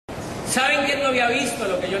¿Saben qué no había visto?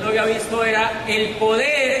 Lo que yo no había visto era el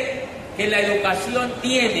poder que la educación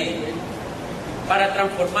tiene para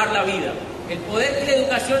transformar la vida. El poder que la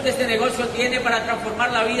educación de este negocio tiene para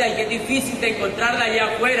transformar la vida y que es difícil de encontrarla allá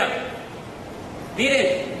afuera.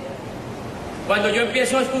 Miren, cuando yo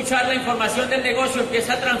empiezo a escuchar la información del negocio,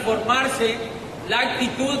 empieza a transformarse la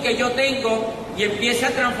actitud que yo tengo y empieza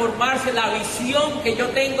a transformarse la visión que yo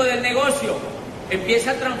tengo del negocio.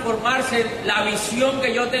 Empieza a transformarse la visión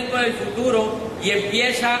que yo tengo del futuro y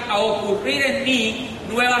empieza a ocurrir en mí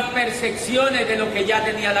nuevas percepciones de lo que ya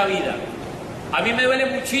tenía la vida. A mí me duele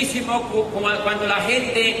muchísimo cuando la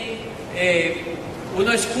gente,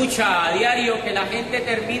 uno escucha a diario que la gente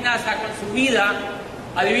termina hasta con su vida.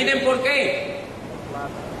 ¿Adivinen por qué?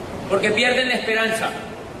 Porque pierden la esperanza.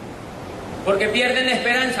 Porque pierden la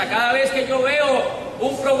esperanza. Cada vez que yo veo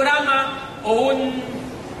un programa o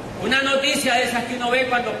una noticia de esas que uno ve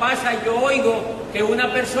cuando pasa, yo oigo que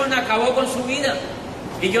una persona acabó con su vida.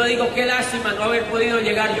 Y yo digo, qué lástima no haber podido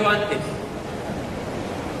llegar yo antes.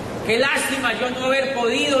 Qué lástima yo no haber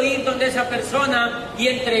podido ir donde esa persona y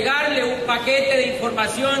entregarle un paquete de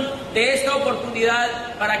información de esta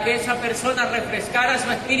oportunidad para que esa persona refrescara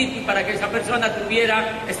su espíritu y para que esa persona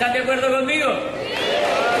tuviera... ¿Están de acuerdo conmigo?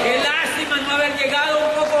 Qué lástima no haber llegado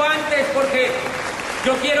un poco antes, porque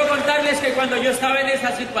yo quiero contarles que cuando yo estaba en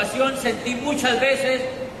esa situación sentí muchas veces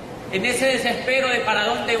en ese desespero de para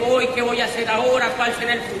dónde voy, qué voy a hacer ahora, cuál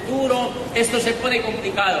será el futuro. Esto se pone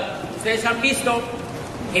complicado. Ustedes han visto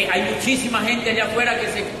que hay muchísima gente allá afuera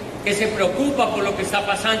que se preocupa por lo que está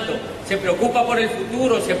pasando, se preocupa por el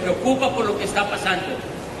futuro, se preocupa por lo que está pasando.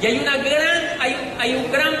 Y hay un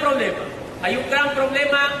gran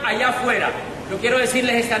problema allá afuera. Yo quiero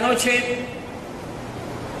decirles esta noche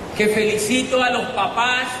que felicito a los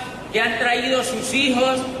papás que han traído sus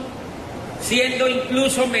hijos, siendo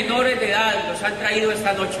incluso menores de edad, los han traído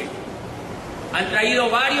esta noche. Han traído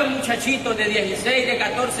varios muchachitos de 16, de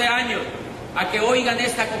 14 años, a que oigan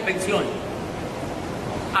esta convención.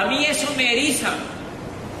 A mí eso me eriza.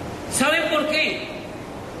 ¿Saben por qué?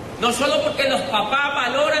 No solo porque los papás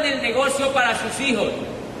valoran el negocio para sus hijos,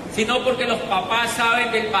 sino porque los papás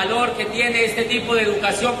saben del valor que tiene este tipo de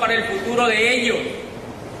educación para el futuro de ellos.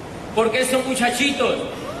 Porque estos muchachitos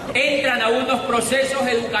entran a unos procesos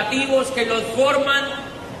educativos que los forman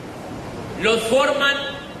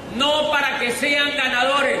no para que sean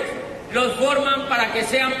ganadores, los forman para que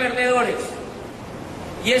sean perdedores.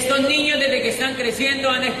 Y estos niños, desde que están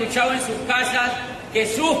creciendo, han escuchado en sus casas que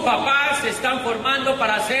sus papás se están formando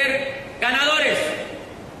para ser ganadores.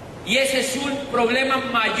 Y ese es un problema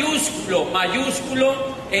mayúsculo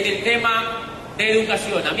en el tema de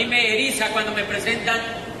educación. A mí me eriza cuando me presentan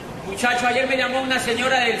muchachos. Ayer me llamó una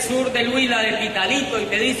señora del sur del Huila, de Pitalito, y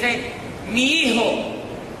me dice, mi hijo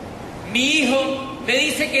me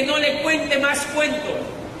dice que no le cuente más cuentos,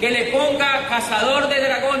 que le ponga cazador de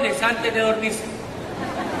dragones antes de dormirse.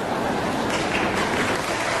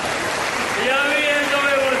 Y a mí eso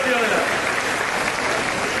me emociona.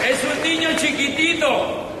 Es un niño chiquitito.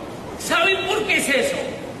 ¿Saben por qué es eso?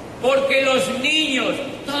 Porque los niños,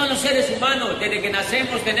 todos los seres humanos, desde que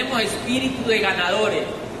nacemos tenemos espíritu de ganadores.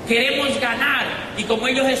 Queremos ganar. Y como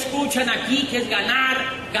ellos escuchan aquí que es ganar,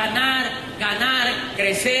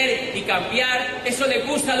 crecer y cambiar, eso les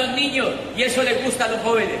gusta a los niños y eso les gusta a los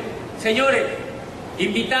jóvenes. Señores,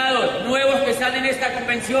 invitados nuevos que están en esta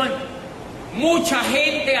convención, mucha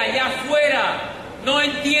gente allá afuera no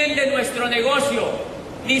entiende nuestro negocio,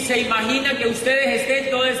 ni se imagina que ustedes estén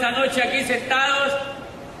toda esta noche aquí sentados,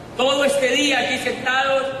 todo este día aquí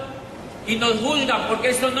sentados, y nos juzgan, porque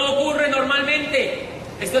esto no ocurre normalmente.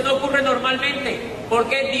 Esto no ocurre normalmente,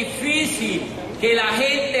 porque es difícil que la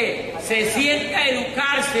gente se sienta a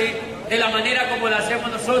educarse de la manera como lo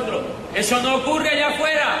hacemos nosotros. Eso no ocurre allá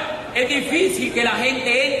afuera. Es difícil que la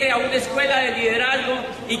gente entre a una escuela de liderazgo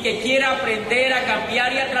y que quiera aprender a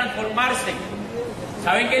cambiar y a transformarse.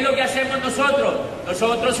 ¿Saben qué es lo que hacemos nosotros?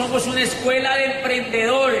 Nosotros somos una escuela de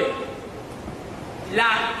emprendedores.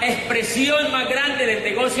 La expresión más grande del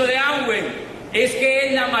negocio de Amway es que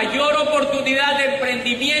es la mayor oportunidad de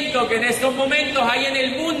emprendimiento que en estos momentos hay en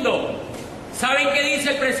el mundo. ¿Saben qué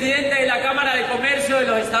dice el presidente de la Cámara de Comercio de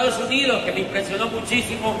los Estados Unidos? Que me impresionó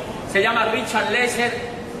muchísimo. Se llama Richard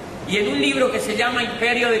Lesser. Y en un libro que se llama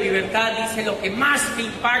Imperio de Libertad dice: lo que más me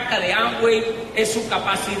impacta de Amway es su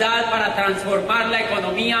capacidad para transformar la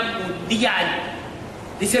economía mundial.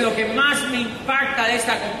 Dice, lo que más me impacta de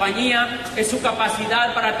esta compañía es su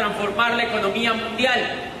capacidad para transformar la economía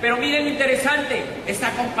mundial. Pero miren lo interesante,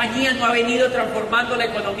 esta compañía no ha venido transformando la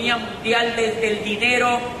economía mundial desde el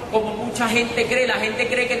dinero como mucha gente cree. La gente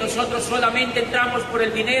cree que nosotros solamente entramos por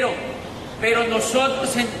el dinero. pero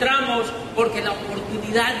nosotros entramos porque la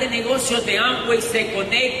oportunidad de negocios de Amway se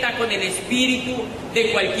conecta con el espíritu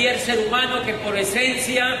de cualquier ser humano que por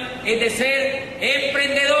esencia es de ser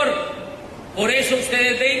emprendedor. Por eso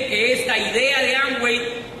ustedes ven que esta idea de Amway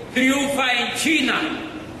triunfa en China,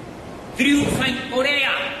 triunfa en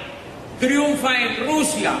Corea, triunfa en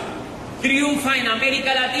Rusia, triunfa en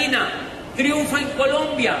América Latina, triunfa en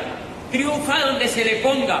Colombia, triunfa donde se le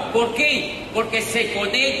ponga. ¿Por qué? Porque se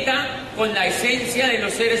conecta con la esencia de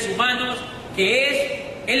los seres humanos, que es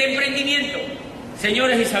el emprendimiento.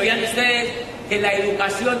 Señores, ¿y sabían ustedes que la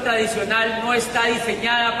educación tradicional no está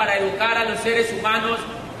diseñada para educar a los seres humanos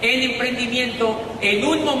en emprendimiento en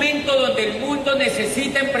un momento donde el mundo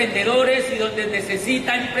necesita emprendedores y donde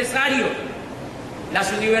necesita empresarios?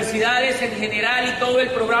 Las universidades en general y todo el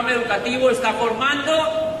programa educativo está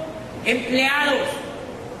formando empleados.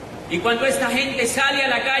 Y cuando esta gente sale a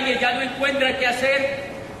la calle ya no encuentra qué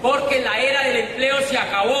hacer, porque la era del empleo se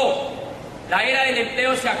acabó. La era del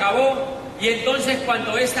empleo se acabó. Y entonces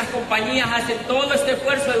cuando estas compañías hacen todo este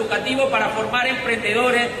esfuerzo educativo para formar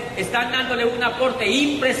emprendedores, están dándole un aporte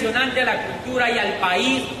impresionante a la cultura y al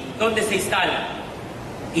país donde se instalan.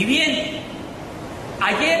 Y bien,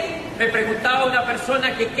 ayer me preguntaba una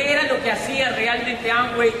persona que qué era lo que hacía realmente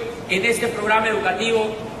Amway en este programa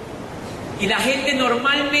educativo. Y la gente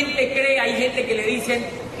normalmente cree, hay gente que le dicen,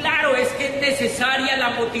 claro, es que es necesaria la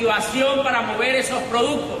motivación para mover esos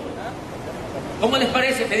productos. ¿Cómo les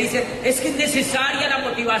parece? Me dicen, es que es necesaria la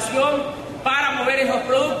motivación para mover esos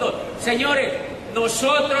productos. Señores,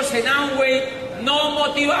 nosotros en Amway no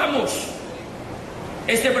motivamos.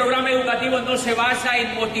 Este programa educativo no se basa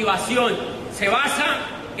en motivación, se basa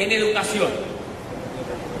en educación.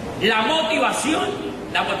 La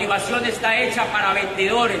motivación está hecha para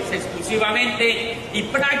vendedores exclusivamente y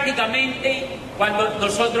prácticamente cuando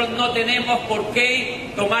nosotros no tenemos por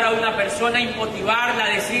qué tomar a una persona y motivarla,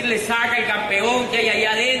 decirle saca el campeón que hay ahí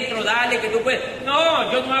adentro, dale que tú puedes.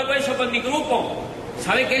 No, yo no hago eso con mi grupo.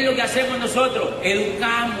 ¿Sabe qué es lo que hacemos nosotros?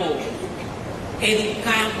 Educamos.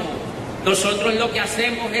 Nosotros lo que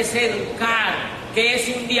hacemos es educar. ¿Qué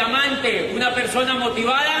es un diamante? ¿Una persona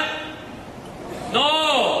motivada?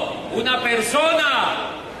 No, una persona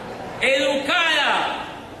educada.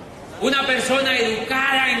 Una persona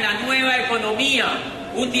educada en la nueva economía.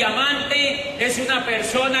 Un diamante es una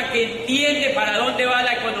persona que entiende para dónde va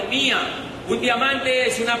la economía. Un diamante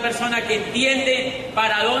es una persona que entiende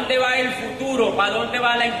para dónde va el futuro, para dónde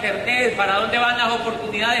va la internet, para dónde van las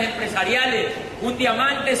oportunidades empresariales. Un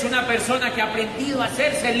diamante es una persona que ha aprendido a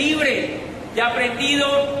hacerse libre, que ha aprendido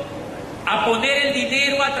a poner el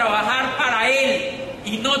dinero a trabajar para él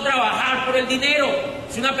y no trabajar por el dinero.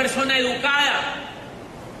 Es una persona educada.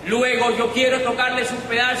 Luego yo quiero tocarles un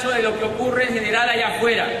pedazo de lo que ocurre en general allá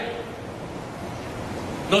afuera.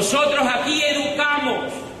 Nosotros aquí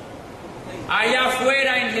educamos, allá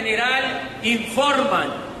afuera en general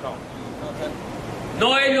informan.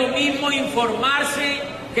 No es lo mismo informarse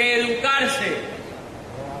que educarse.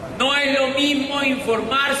 No es lo mismo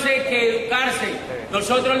informarse que educarse.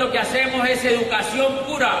 Nosotros lo que hacemos es educación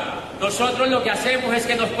pura. Nosotros lo que hacemos es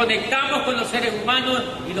que nos conectamos con los seres humanos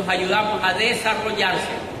y los ayudamos a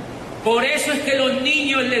desarrollarse. Por eso es que a los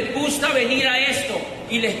niños les gusta venir a esto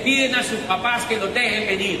y les piden a sus papás que los dejen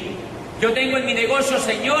venir. Yo tengo en mi negocio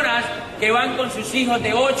señoras que van con sus hijos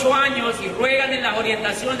de 8 años y ruegan en las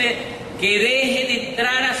orientaciones que dejen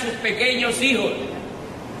entrar a sus pequeños hijos.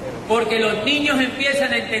 Porque los niños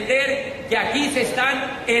empiezan a entender que aquí se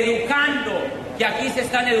están educando,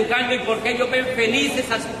 y porque ellos ven felices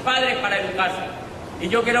a sus padres para educarse. Y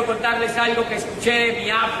yo quiero contarles algo que escuché de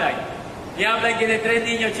mi upline. Mi upline tiene 3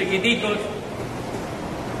 niños chiquititos.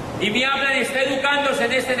 Y mi upline está educándose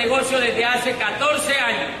en este negocio desde hace 14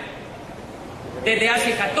 años. Desde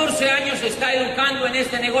hace 14 años se está educando en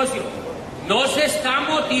este negocio. No se está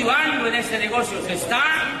motivando en este negocio, se está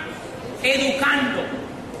educando.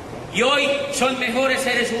 Y hoy son mejores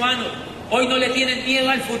seres humanos. Hoy no le tienen miedo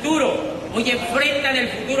al futuro. Hoy enfrentan el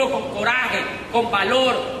futuro con coraje, con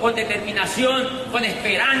valor, con determinación, con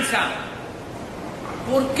esperanza.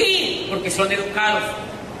 ¿Por qué? Porque son educados.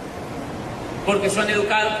 Porque son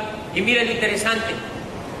educados. Y miren lo interesante.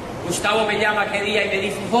 Gustavo me llama aquel día y me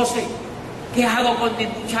dice, José, ¿qué hago con mis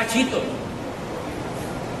muchachitos?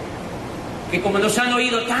 Que como nos han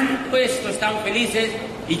oído tanto esto, están felices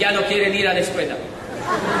y ya no quieren ir a la escuela.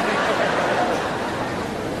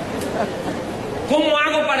 ¿Cómo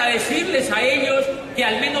hago para decirles a ellos que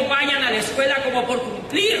al menos vayan a la escuela como por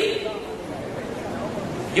cumplir?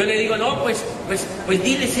 Yo le digo, no, pues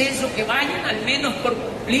diles eso, que vayan al menos por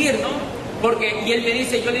cumplir, ¿no? Y él me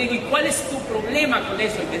dice, yo le digo, ¿y cuál es tu problema con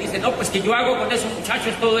eso? Y me dice, no, pues que yo hago con esos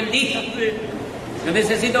muchachos todo el día. Yo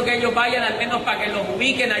necesito que ellos vayan al menos para que los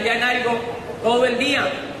ubiquen allá en algo todo el día.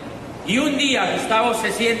 Y un día Gustavo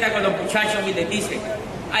se sienta con los muchachos y les dice,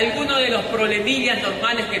 algunos de los problemillas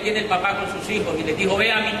normales que tiene el papá con sus hijos, y les dijo,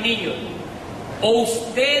 vean mis niños, o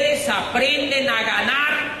ustedes aprenden a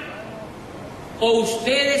ganar, o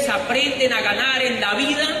ustedes aprenden a ganar en la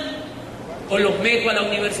vida, o los meto a la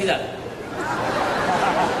universidad.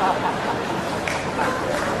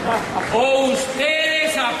 O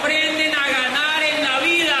ustedes aprenden a ganar en la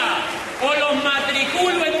vida, o los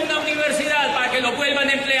matriculo en una universidad para que los vuelvan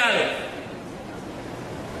empleados.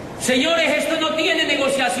 Señores, esto no tiene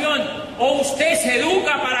negociación. O usted se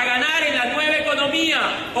educa para ganar en la nueva economía,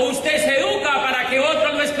 o usted se educa para que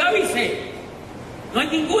otro lo esclavice. No hay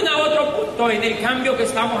ningún otro punto en el cambio que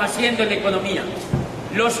estamos haciendo en la economía.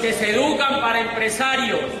 Los que se educan para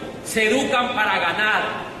empresarios, se educan para ganar.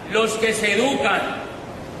 Los que se educan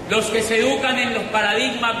en los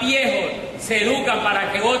paradigmas viejos, se educan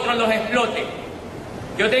para que otros los exploten.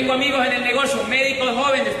 Yo tengo amigos en el negocio, médicos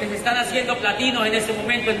jóvenes que se están haciendo platinos en este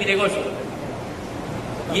momento en mi negocio.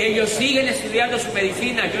 Y ellos siguen estudiando su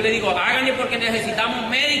medicina. Yo les digo, háganle porque necesitamos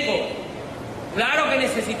médicos. Claro que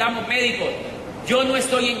necesitamos médicos. Yo no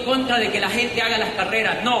estoy en contra de que la gente haga las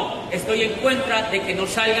carreras, no. Estoy en contra de que no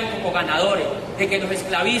salgan como ganadores, de que nos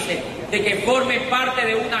esclavicen, de que formen parte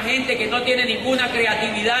de una gente que no tiene ninguna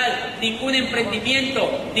creatividad, ningún emprendimiento,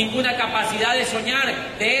 ninguna capacidad de soñar.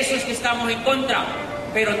 De eso es que estamos en contra.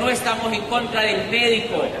 Pero no estamos en contra del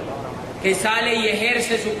médico que sale y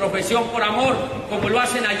ejerce su profesión por amor, como lo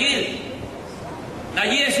hace Nayib.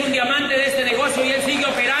 Nayib es un diamante de este negocio y él sigue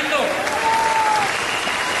operando.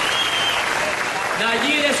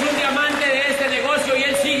 Nayib es un diamante de este negocio y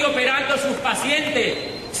él sigue operando a sus pacientes.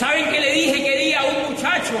 ¿Saben qué le dije que día a un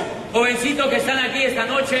muchacho, jovencito que están aquí esta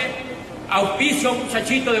noche? Auspicio a un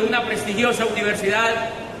muchachito de una prestigiosa universidad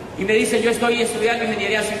y me dice, yo estoy estudiando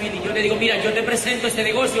ingeniería civil. Y yo le digo, mira, yo te presento este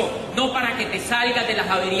negocio no para que te salgas de la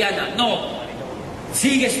javeriana, no.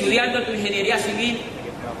 Sigue estudiando tu ingeniería civil,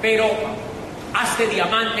 pero hazte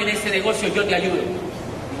diamante en este negocio, yo te ayudo.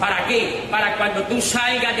 ¿Para qué? Para cuando tú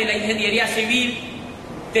salgas de la ingeniería civil,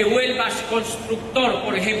 te vuelvas constructor,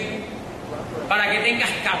 por ejemplo. Para que tengas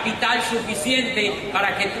capital suficiente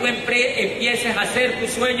para que tú empieces a hacer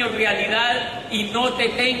tus sueños realidad y no te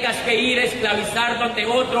tengas que ir a esclavizar donde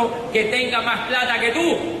otro que tenga más plata que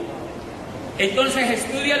tú. Entonces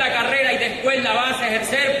estudia la carrera y después la vas a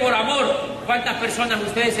ejercer por amor. ¿Cuántas personas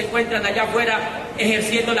ustedes se encuentran allá afuera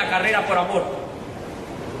ejerciendo la carrera por amor?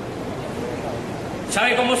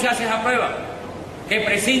 ¿Sabe cómo se hace esa prueba? Que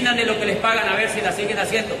prescindan de lo que les pagan a ver si la siguen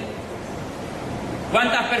haciendo.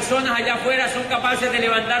 ¿Cuántas personas allá afuera son capaces de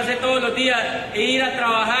levantarse todos los días e ir a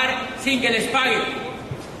trabajar sin que les paguen?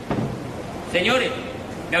 Señores,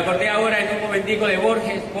 me acordé ahora en un momentico de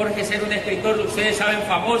Borges. Borges era un escritor, ustedes saben,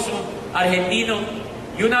 famoso, argentino.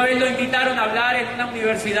 Y una vez lo invitaron a hablar en una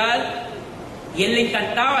universidad y él le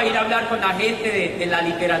encantaba ir a hablar con la gente de la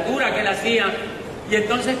literatura que él hacía. Y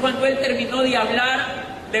entonces cuando él terminó de hablar,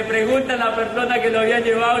 le pregunta a la persona que lo había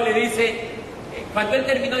llevado, le dice... Cuando él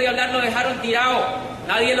terminó de hablar lo dejaron tirado,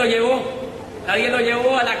 nadie lo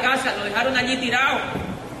llevó a la casa, lo dejaron allí tirado.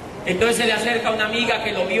 Entonces se le acerca una amiga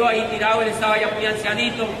que lo vio ahí tirado, él estaba ya muy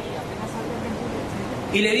ancianito,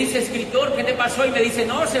 y le dice, escritor, ¿qué te pasó? Y me dice,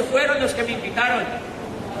 no, se fueron los que me invitaron.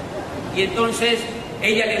 Y entonces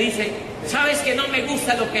ella le dice, ¿sabes que no me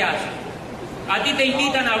gusta lo que haces? A ti te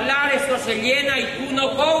invitan a hablar, esto se llena y tú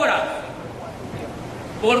no cobras.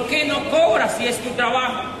 ¿Por qué no cobras si es tu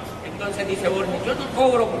trabajo? Entonces dice Borges, yo no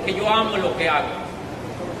cobro porque yo amo lo que hago.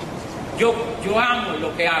 Yo amo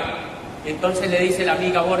lo que hago. Entonces le dice la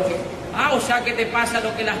amiga Borges, o sea que te pasa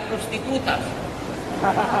lo que las prostitutas.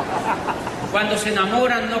 Cuando se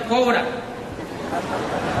enamoran no cobran.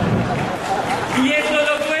 Y eso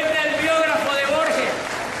lo cuenta el biógrafo de Borges.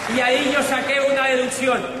 Y ahí yo saqué una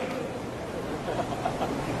deducción.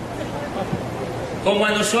 Como a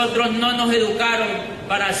nosotros no nos educaron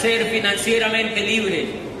para ser financieramente libres,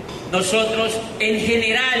 nosotros, en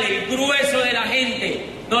general, el grueso de la gente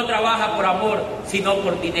no trabaja por amor, sino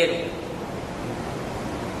por dinero.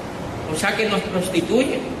 O sea que nos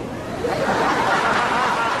prostituyen.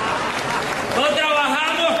 No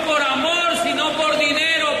trabajamos por amor, sino por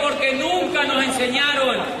dinero, porque nunca nos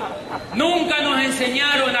enseñaron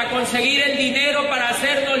a conseguir el dinero para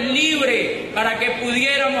hacernos libres, para que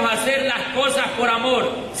pudiéramos hacer las cosas por amor.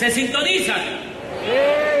 ¿Se sintonizan? ¡Sí!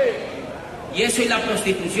 Y eso y la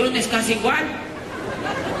prostitución es casi igual.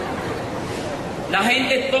 La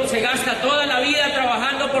gente se gasta toda la vida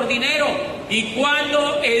trabajando por dinero y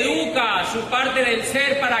cuándo educa su parte del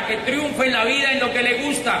ser para que triunfe en la vida en lo que le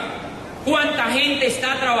gusta. ¿Cuánta gente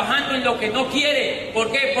está trabajando en lo que no quiere?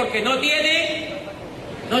 ¿Por qué? Porque no tiene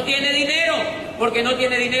dinero. Porque no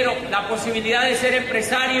tiene dinero. La posibilidad de ser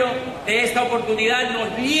empresario de esta oportunidad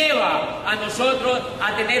nos lleva a nosotros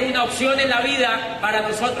a tener una opción en la vida para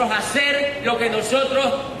nosotros hacer lo que nosotros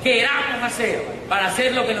queramos hacer. Para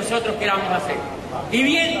hacer lo que nosotros queramos hacer. Y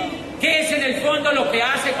bien, ¿qué es en el fondo lo que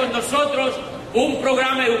hace con nosotros un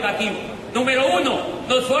programa educativo? Número uno,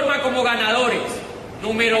 nos forma como ganadores.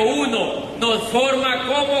 Número uno, nos forma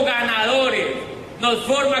como ganadores. Nos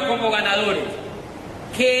forma como ganadores.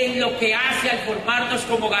 ¿Qué es lo que hace al formarnos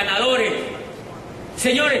como ganadores?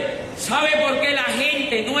 Señores, ¿sabe por qué la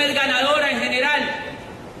gente no es ganadora en general?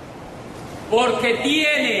 Porque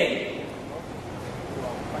tiene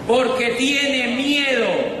miedo.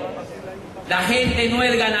 La gente no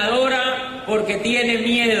es ganadora porque tiene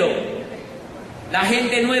miedo. La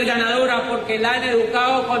gente no es ganadora porque la han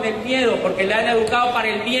educado con el miedo, porque la han educado para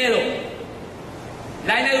el miedo.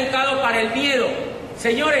 La han educado para el miedo.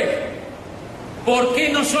 Señores, ¿por qué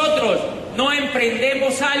nosotros no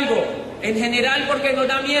emprendemos algo? En general porque nos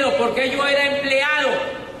da miedo, porque yo era empleado,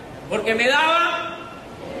 porque me daba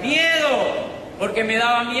miedo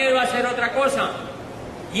a hacer otra cosa.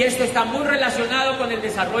 Y esto está muy relacionado con el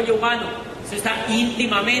desarrollo humano. Esto está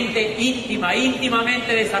íntimamente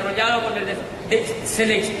desarrollado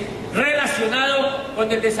relacionado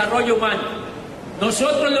con el desarrollo humano.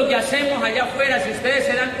 Nosotros lo que hacemos allá afuera, si ustedes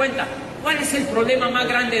se dan cuenta, ¿cuál es el problema más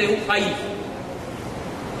grande de un país?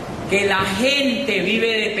 Que la gente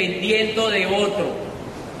vive dependiendo de otro.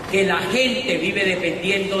 Que la gente vive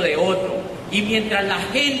dependiendo de otro. Y mientras la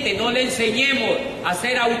gente no le enseñemos a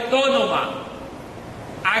ser autónoma,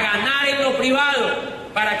 a ganar en lo privado,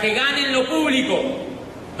 para que gane en lo público,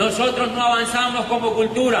 nosotros no avanzamos como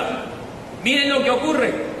cultura. Miren lo que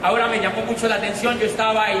ocurre. Ahora me llamó mucho la atención, yo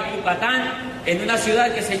estaba en Yucatán, en una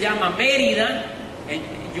ciudad que se llama Mérida, en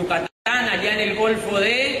Yucatán, allá en el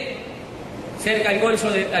cerca del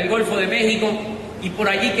Golfo de México, y por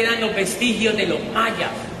allí quedan los vestigios de los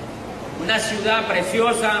mayas. Una ciudad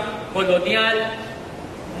preciosa, colonial,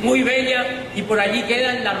 muy bella, y por allí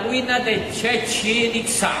quedan las ruinas de Chichén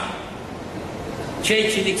Itzá.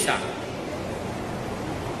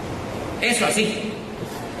 Eso así.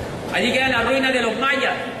 Allí quedan las ruinas de los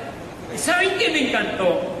mayas. ¿Saben qué me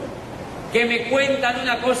encantó? Que me cuentan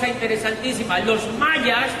una cosa interesantísima. Los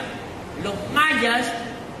mayas,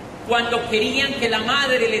 cuando querían que la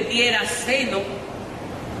madre le diera seno,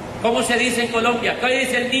 ¿cómo se dice en Colombia? ¿Qué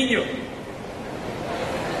dice el niño?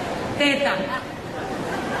 Teta.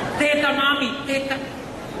 Teta, mami,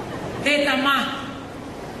 teta, ma.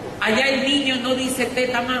 Allá el niño no dice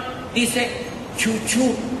teta, ma, dice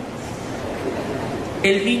chuchú.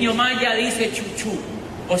 El niño maya dice chuchú.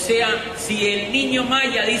 O sea, si el niño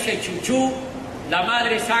maya dice chuchú, la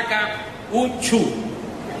madre saca un chu.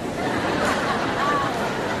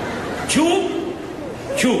 Chu.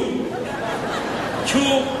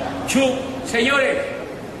 Señores,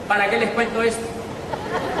 ¿para qué les cuento esto?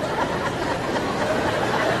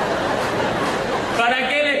 ¿Para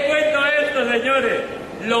qué les cuento esto, señores?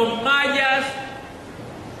 Los mayas,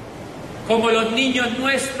 como los niños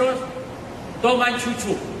nuestros, toman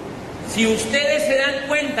chuchú. Si ustedes se dan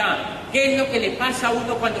cuenta, ¿qué es lo que le pasa a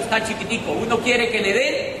uno cuando está chiquitico? Uno quiere que le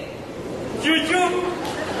den chuchú.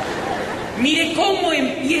 Mire cómo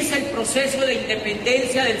empieza el proceso de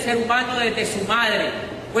independencia del ser humano desde su madre,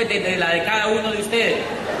 pues desde la de cada uno de ustedes.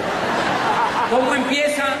 ¿Cómo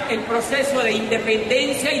empieza el proceso de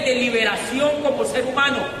independencia y de liberación como ser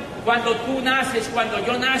humano? Cuando tú naces, cuando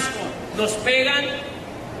yo nazco, nos pegan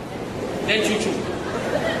del chuchú.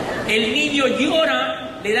 El niño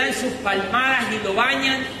llora, le dan sus palmadas y lo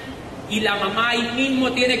bañan, y la mamá ahí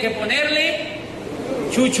mismo tiene que ponerle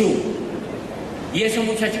chuchú. Y ese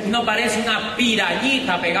muchacho no parece una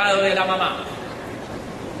pirañita pegado de la mamá.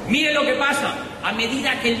 Mire lo que pasa. A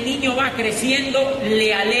medida que el niño va creciendo,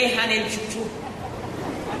 le alejan el chuchú.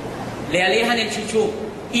 Le alejan el chuchú.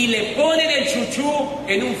 Y le ponen el chuchú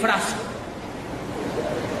en un frasco.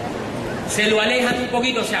 Se lo alejan un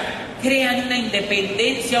poquito, o sea, crean una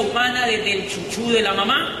independencia humana desde el chuchú de la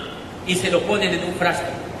mamá y se lo ponen en un frasco.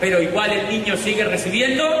 Pero igual el niño sigue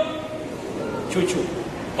recibiendo chuchú.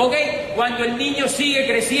 ¿Ok? Cuando el niño sigue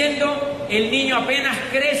creciendo, el niño apenas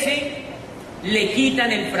crece, le quitan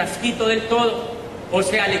el frasquito del todo, o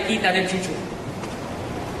sea, le quitan el chuchú.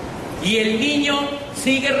 Y el niño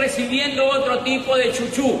sigue recibiendo otro tipo de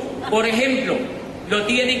chuchú. Por ejemplo, lo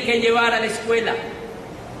tienen que llevar a la escuela,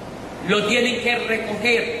 lo tienen que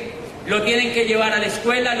recoger, lo tienen que llevar a la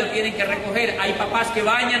escuela, lo tienen que recoger. Hay papás que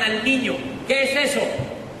bañan al niño ¿Qué es eso?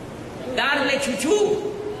 Darle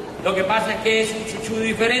chuchú. Lo que pasa es que es un chuchú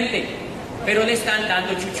diferente, pero le están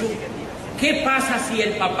dando chuchú. ¿Qué pasa si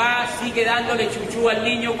el papá sigue dándole chuchú al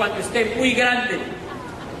niño cuando esté muy grande?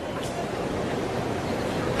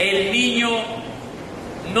 El niño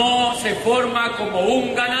no se forma como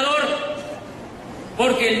un ganador,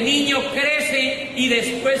 porque el niño crece y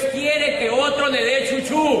después quiere que otro le dé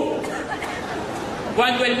chuchú.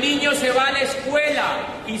 Cuando el niño se va a la escuela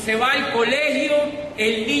y se va al colegio,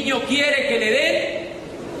 el niño quiere que le den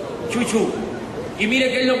chuchú. Y mire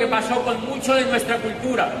qué es lo que pasó con mucho de nuestra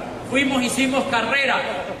cultura. Fuimos, hicimos carrera.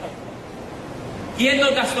 ¿Quién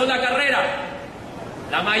nos gastó la carrera?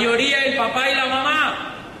 La mayoría, el papá y la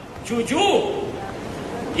mamá. Chuchú.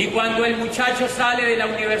 Y cuando el muchacho sale de la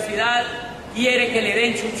universidad, quiere que le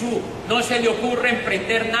den chuchú. No se le ocurre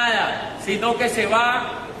emprender nada, sino que se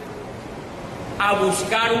va a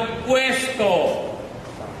buscar un puesto.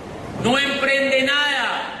 No emprende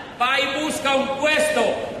nada, va y busca un puesto.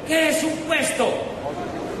 ¿Qué es un puesto?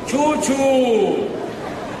 Chuchu.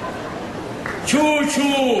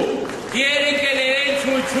 Chuchu. Quieren que le den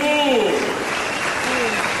chuchú.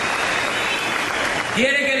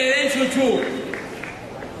 Quiere que le den chuchú.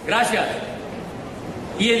 Gracias.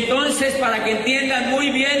 Y entonces, para que entiendan muy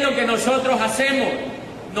bien lo que nosotros hacemos,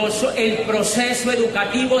 el proceso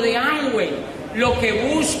educativo de Amway lo que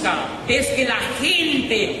busca es que la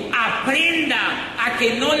gente aprenda a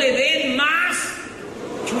que no le den más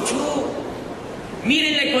chuchú.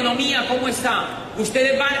 Miren la economía cómo está.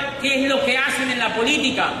 Ustedes van, ¿qué es lo que hacen en la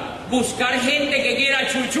política? Buscar gente que quiera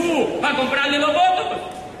chuchú para comprarle los votos.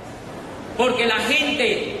 Porque la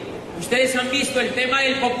gente, ustedes han visto el tema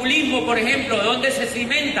del populismo, por ejemplo, ¿dónde se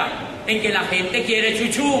cimenta? En que la gente quiere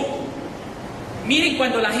chuchú. Miren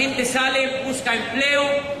cuando la gente sale, busca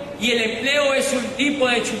empleo, y el empleo es un tipo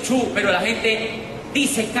de chuchú, pero la gente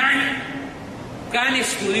dice Kant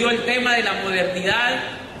estudió el tema de la modernidad,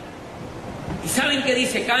 y ¿saben qué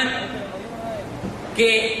dice Kant?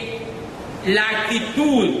 Que la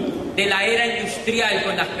actitud de la era industrial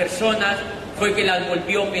con las personas fue que las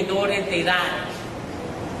volvió menores de edad.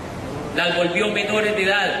 Las volvió menores de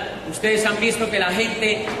edad. Ustedes han visto que la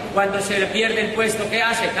gente, cuando se le pierde el puesto, ¿qué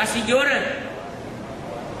hace? Casi lloran.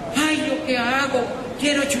 Ay, ¿yo qué hago?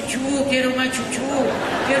 Quiero chuchú, quiero más chuchú,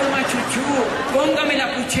 quiero más chuchú. Póngame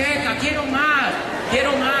la pucheca, quiero más,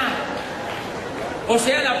 quiero más. O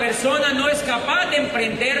sea, la persona no es capaz de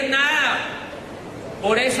emprender nada.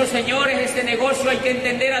 Por eso, señores, este negocio hay que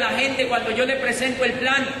entender a la gente. Cuando yo le presento el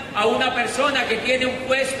plan a una persona que tiene un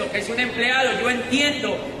puesto, que es un empleado, yo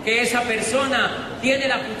entiendo que esa persona tiene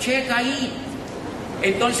la pucheca ahí.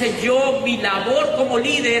 Entonces mi labor como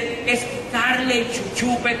líder es quitarle el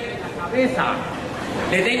chuchú de la cabeza.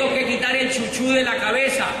 Le tengo que quitar el chuchú de la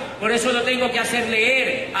cabeza. Por eso lo tengo que hacer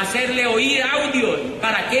leer, hacerle oír audios,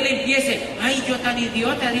 para que él empiece. Ay, yo tan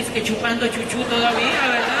idiota, dice que chupando chuchú todavía,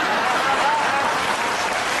 ¿verdad?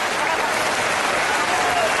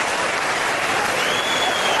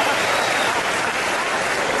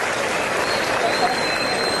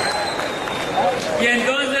 Y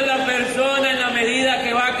entonces la persona, en la medida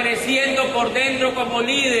que va creciendo por dentro como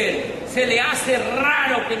líder, se le hace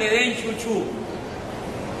raro que le den chuchú.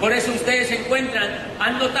 Por eso ustedes se encuentran,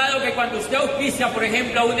 han notado que cuando usted auspicia, por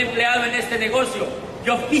ejemplo, a un empleado en este negocio,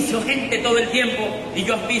 yo auspicio gente todo el tiempo y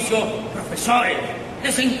yo auspicio profesores.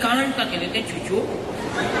 Les encanta que le den chuchú.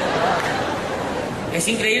 Es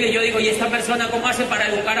increíble, yo digo, ¿y esta persona cómo hace para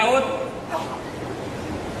educar a otro?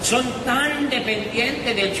 Son tan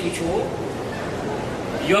dependientes del chuchú.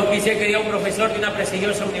 Yo auspicié que dio un profesor de una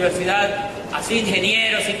prestigiosa universidad, así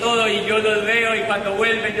ingenieros y todo, y yo los veo y cuando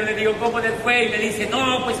vuelven yo les digo, ¿cómo les fue? Y me dice,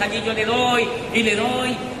 no, pues allí yo le doy y le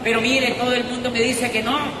doy, pero mire, todo el mundo me dice que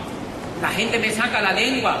no. La gente me saca la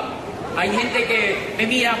lengua. Hay gente que me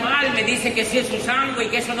mira mal, me dice que sí es su sangre y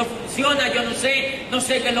que eso no funciona. Yo no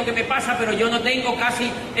sé qué es lo que me pasa, pero yo no tengo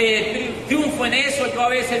casi triunfo en eso. Yo a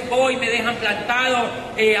veces voy, me dejan plantado,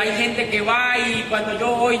 hay gente que va y cuando yo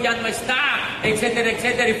voy ya no está, etcétera,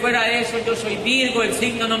 etcétera. Y fuera de eso, yo soy Virgo, el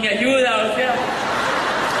signo no me ayuda. O sea,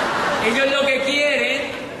 ellos lo que quieren,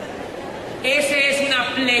 ese es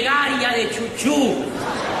una plegaria de chuchú.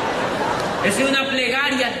 Es una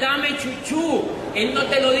plegaria, dame chuchú. Él no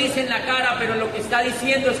te lo dice en la cara, pero lo que está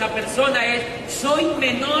diciendo esa persona es, soy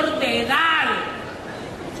menor de edad,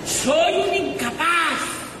 soy un incapaz.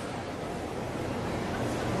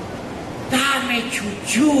 Dame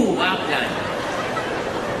chuchú, hablan.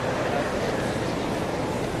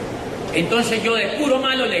 Entonces yo de puro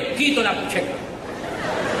malo le quito la pucheca.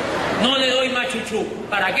 No le doy más chuchú.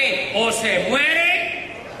 ¿Para qué? O se muere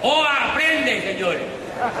o aprende, señores.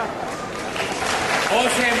 O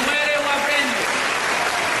se muere o aprende.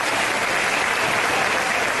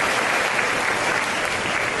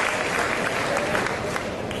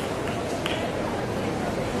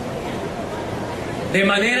 De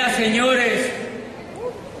manera, señores,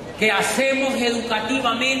 que hacemos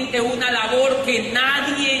educativamente una labor que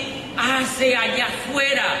nadie hace allá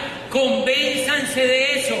afuera. Convénzanse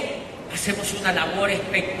de eso. Hacemos una labor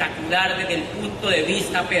espectacular desde el punto de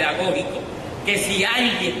vista pedagógico, que si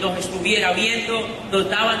alguien nos estuviera viendo, nos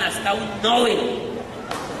daban hasta un Nobel.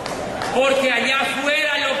 Porque allá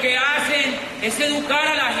afuera lo que hacen es educar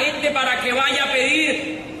a la gente para que vaya a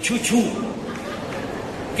pedir chuchú.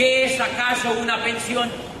 ¿Qué es acaso una pensión?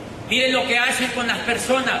 Miren lo que hacen con las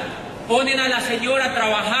personas. Ponen a la señora a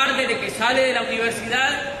trabajar desde que sale de la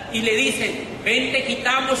universidad y le dicen, ven, te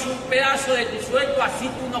quitamos un pedazo de tu sueldo así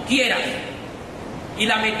tú no quieras. Y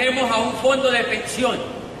la metemos a un fondo de pensión.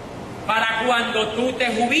 Para cuando tú te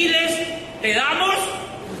jubiles, te damos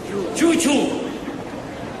chuchu.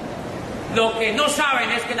 Lo que no saben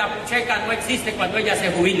es que la pucheca no existe cuando ella se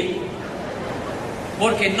jubile.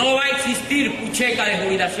 Porque no va a existir pucheca de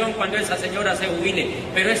jubilación cuando esa señora se jubile.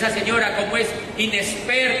 Pero esa señora, como es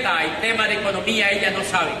inexperta en tema de economía, ella no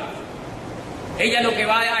sabe. Ella lo que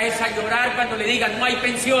va a es a llorar cuando le digan no hay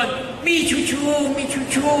pensión. Mi chuchú, mi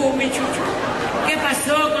chuchú, mi chuchú. ¿Qué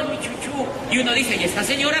pasó con mi chuchú? Y uno dice, ¿y esta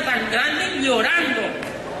señora tan grande llorando?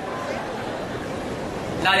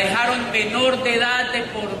 La dejaron menor de edad de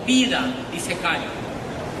por vida, dice Caño.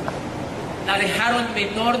 La dejaron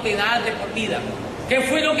menor de edad de por vida. ¿Qué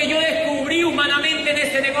fue lo que yo descubrí humanamente en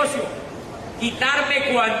este negocio? Quitarme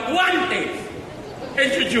cuanto antes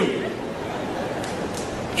el chuchú.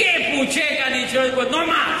 ¿Qué pucheca, dicho? No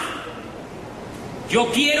más. Yo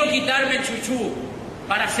quiero quitarme el chuchú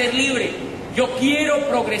para ser libre. Yo quiero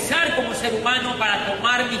progresar como ser humano para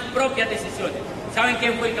tomar mis propias decisiones. ¿Saben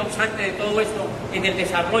quién fue el causante de todo esto en el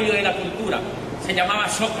desarrollo de la cultura? Se llamaba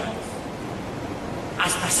Sócrates.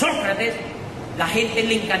 Hasta Sócrates, la gente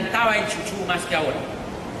le encantaba el chuchú más que ahora.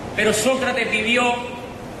 Pero Sócrates vivió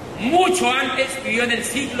mucho antes, vivió en el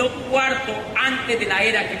siglo IV antes de la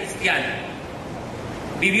era cristiana.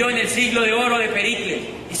 Vivió en el siglo de oro de Pericles.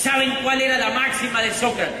 ¿Y saben cuál era la máxima de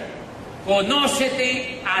Sócrates?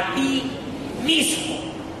 Conócete a ti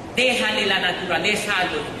mismo. Déjale la naturaleza a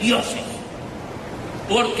los dioses.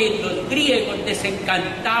 Porque los griegos les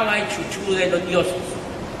encantaba el chuchú de los dioses.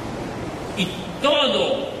 Y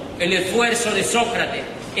todo el esfuerzo de Sócrates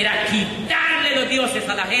era quitarle los dioses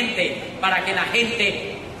a la gente para que la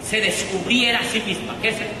gente se descubriera a sí misma.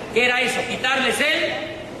 ¿Qué era eso? Quitarles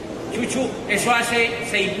el chuchú. Eso hace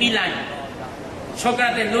 6.000 años.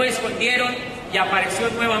 Sócrates lo escondieron y apareció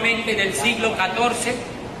nuevamente en el siglo XIV,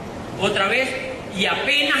 otra vez, y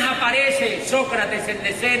apenas aparece Sócrates en la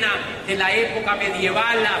escena de la época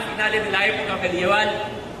medieval, a finales de la época medieval,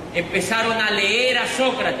 empezaron a leer a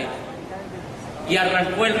Sócrates y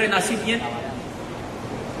arrancó el Renacimiento.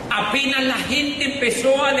 Apenas la gente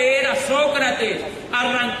empezó a leer a Sócrates,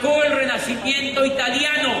 arrancó el Renacimiento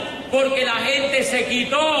italiano, porque la gente se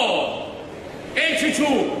quitó el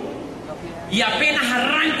chuchú. Y apenas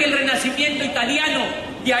arranca el Renacimiento italiano,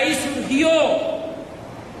 de ahí surgió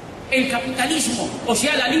el capitalismo, o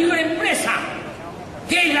sea, la libre empresa.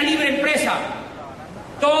 ¿Qué es la libre empresa?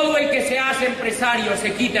 Todo el que se hace empresario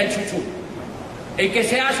se quita el chuchú. El que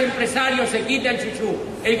se hace empresario se quita el chuchú.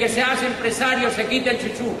 El que se hace empresario se quita el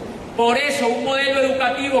chuchú. Por eso un modelo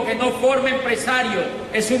educativo que no forma empresarios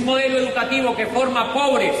es un modelo educativo que forma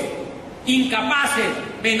pobres, incapaces,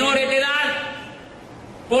 menores de edad,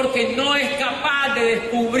 porque no es capaz de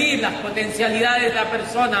descubrir las potencialidades de la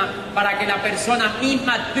persona para que la persona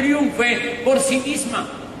misma triunfe por sí misma.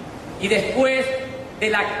 Y después de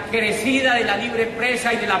la crecida de la libre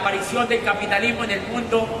empresa y de la aparición del capitalismo en el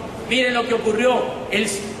mundo, miren lo que ocurrió,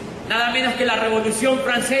 nada menos que la Revolución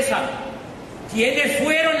Francesa. ¿Quiénes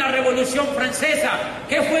fueron la Revolución Francesa?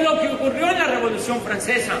 ¿Qué fue lo que ocurrió en la Revolución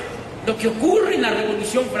Francesa? Lo que ocurre en la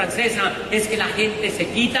Revolución Francesa es que la gente se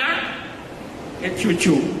quita el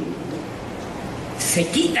chuchú. Se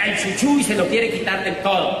quita el chuchú y se lo quiere quitar del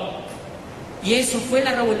todo. Y eso fue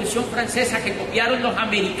la Revolución Francesa que copiaron los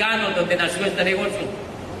americanos donde nació este negocio.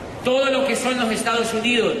 Todo lo que son los Estados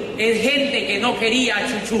Unidos es gente que no quería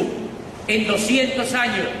chuchú. En 200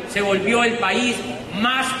 años se volvió el país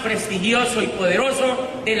más prestigioso y poderoso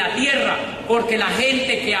de la tierra, porque la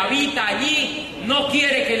gente que habita allí no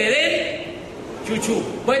quiere que le den chuchú.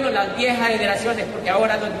 Bueno, las viejas generaciones, porque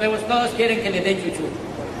ahora los nuevos todos quieren que les den chuchú.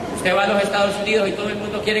 Usted va a los Estados Unidos y todo el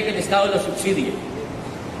mundo quiere que el Estado lo subsidie.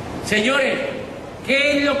 Señores,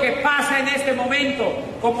 ¿qué es lo que pasa en este momento?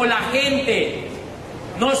 Como la gente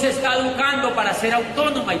no se está educando para ser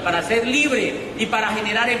autónoma y para ser libre y para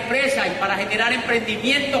generar empresas y para generar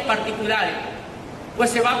emprendimientos particulares,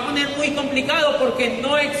 pues se va a poner muy complicado porque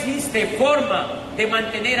no existe forma de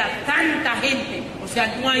mantener a tanta gente, o O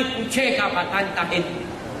sea, no hay pucheca para tanta gente.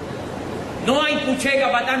 No hay pucheca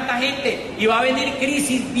para tanta gente. Y va a venir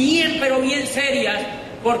crisis bien, pero bien serias,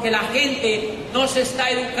 porque la gente no se está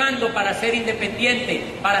educando para ser independiente,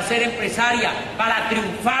 para ser empresaria, para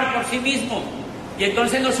triunfar por sí mismo. Y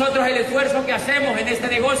entonces nosotros el esfuerzo que hacemos en este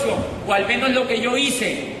negocio, o al menos lo que yo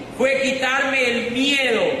hice, fue quitarme el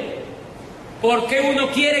miedo. ¿Por qué uno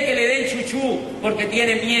quiere que le den chuchú? Porque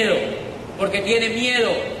tiene miedo, porque tiene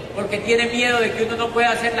miedo, porque tiene miedo de que uno no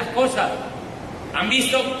pueda hacer las cosas. ¿Han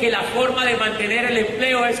visto que la forma de mantener el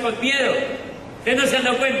empleo es con miedo? ¿Ustedes no se han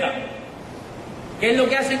dado cuenta? ¿Qué es lo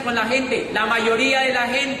que hacen con la gente? La mayoría de la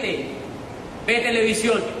gente ve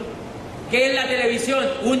televisión. ¿Qué es la televisión?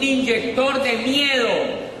 Un inyector de miedo.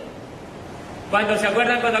 Cuando se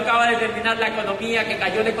acuerdan cuando acaba de terminar la economía, que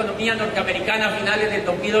cayó la economía norteamericana a finales del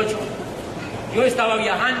 2008. Yo estaba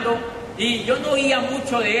viajando y yo no oía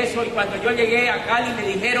mucho de eso, y cuando yo llegué a Cali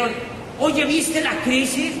me dijeron, oye, ¿viste la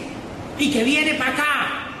crisis? Y que viene para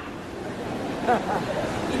acá.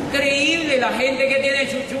 Increíble, la gente que tiene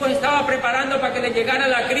chuchú estaba preparando para que le llegara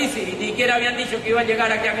la crisis, y ni siquiera habían dicho que iba a llegar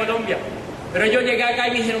aquí a Colombia. Pero yo llegué acá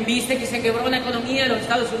y me dijeron, ¿viste que se quebró la economía de los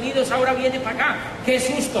Estados Unidos? Ahora viene para acá. ¡Qué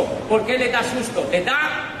susto! ¿Por qué les da susto? Les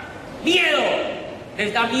da miedo.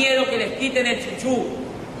 Les da miedo que les quiten el chuchú,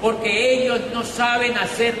 porque ellos no saben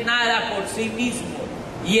hacer nada por sí mismos.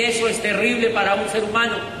 Y eso es terrible para un ser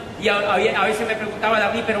humano. Y a veces me preguntaban a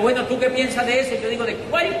mí, pero bueno, ¿tú qué piensas de eso? Yo digo, ¿de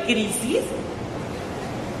cuál crisis?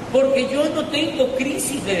 Porque yo no tengo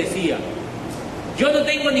crisis, le decía. Yo no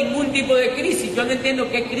tengo ningún tipo de crisis. Yo no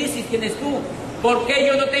entiendo qué crisis tienes tú. ¿Por qué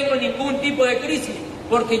yo no tengo ningún tipo de crisis?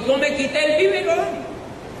 Porque yo me quité el biberón.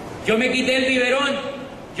 Yo me quité el biberón.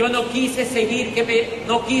 Yo no quise seguir,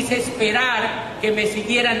 no quise esperar que me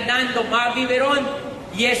siguieran dando más biberón.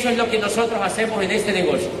 Y eso es lo que nosotros hacemos en este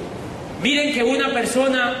negocio. Miren que una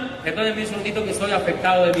persona... Perdónenme un segundito que estoy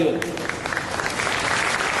afectado de mi voz.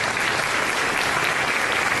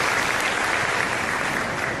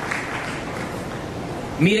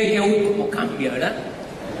 Miren que como cambia, ¿verdad?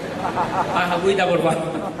 Baja agüita, por favor.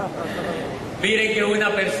 Miren que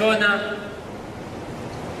una persona...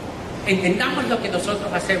 Entendamos lo que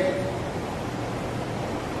nosotros hacemos.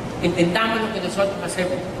 Entendamos lo que nosotros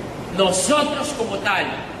hacemos. Nosotros como tal,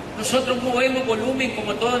 nosotros movemos volumen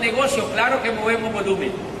como todo negocio, claro que movemos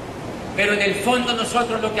volumen. Pero en el fondo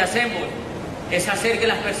nosotros lo que hacemos es hacer que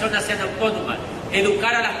las personas sean autónomas,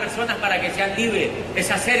 educar a las personas para que sean libres, es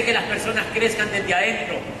hacer que las personas crezcan desde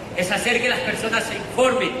adentro, es hacer que las personas se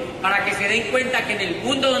informen para que se den cuenta que en el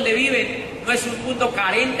mundo donde viven no es un mundo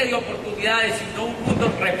carente de oportunidades, sino un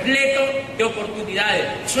mundo repleto de oportunidades.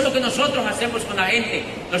 Eso es lo que nosotros hacemos con la gente.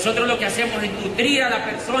 Nosotros lo que hacemos es nutrir a la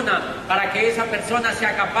persona para que esa persona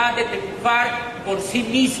sea capaz de triunfar por sí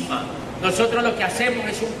misma. Nosotros lo que hacemos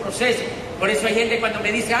es un proceso. Por eso hay gente cuando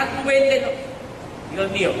me dice, tú véndelo.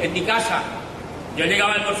 Dios mío, en mi casa, yo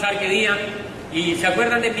llegaba a almorzar que día, y ¿se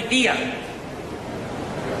acuerdan de mi tía?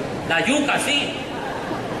 La yuca, sí.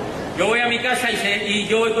 Yo voy a mi casa y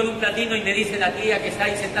yo voy con un platino y me dice la tía que está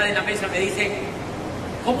ahí sentada en la mesa, me dice,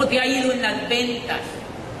 ¿cómo te ha ido en las ventas?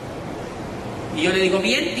 Y yo le digo,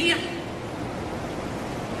 bien, tía.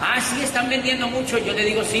 Sí, están vendiendo mucho. Yo le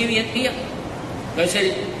digo, sí, bien, tía. Entonces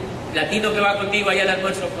el platino que va conmigo allá al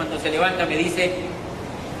almuerzo, cuando se levanta, me dice,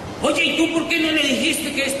 oye, ¿y tú por qué no le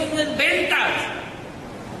dijiste que esto no es ventas?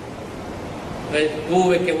 Entonces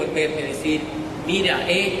tuve que volverme a decir, mira,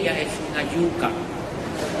 ella es una yuca.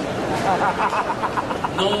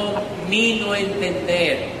 No vino a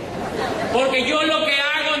entender. Porque yo lo que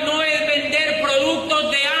hago no es vender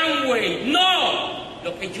productos de Amway. No.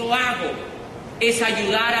 Lo que yo hago es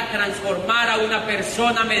ayudar a transformar a una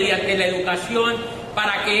persona mediante la educación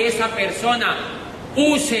para que esa persona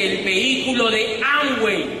use el vehículo de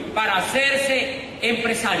Amway para hacerse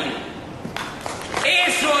empresario.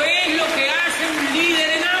 Eso es lo que hace un líder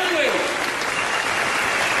en Amway.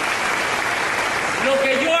 Lo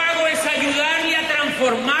que yo hago es ayudarle a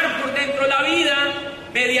transformar por dentro la vida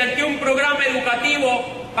mediante un programa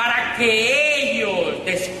educativo para que ellos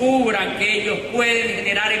descubran que ellos pueden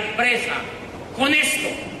generar empresa con esto,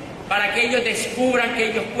 para que ellos descubran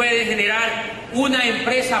que ellos pueden generar una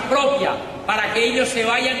empresa propia, para que ellos se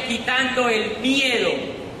vayan quitando el miedo.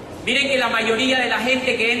 Miren que la mayoría de la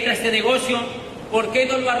gente que entra a este negocio, ¿por qué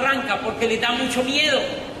no lo arranca? Porque le da mucho miedo.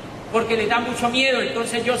 Porque le da mucho miedo.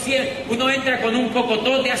 Entonces uno entra con un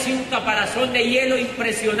cocotote, así un caparazón de hielo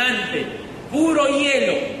impresionante, puro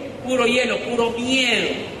hielo, puro miedo,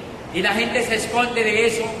 y la gente se esconde de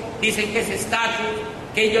eso, dicen que es estatus,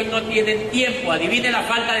 que ellos no tienen tiempo. Adivine la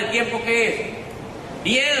falta de tiempo que es,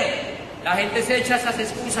 miedo. La gente se echa esas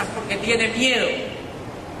excusas porque tiene miedo.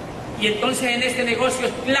 Y entonces en este negocio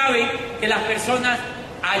es clave que las personas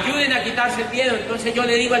ayuden a quitarse el miedo. Entonces yo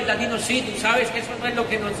le digo al latino, sí, tú sabes que eso no es lo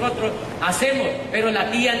que nosotros hacemos, pero la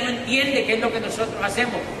tía no entiende qué es lo que nosotros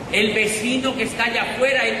hacemos. El vecino que está allá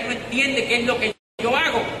afuera, él no entiende qué es lo que yo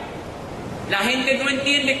hago. La gente no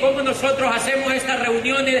entiende cómo nosotros hacemos estas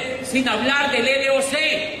reuniones sin hablar del LOC.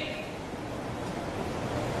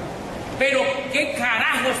 Pero ¿qué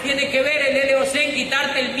carajos tiene que ver el LOC en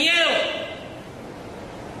quitarte el miedo?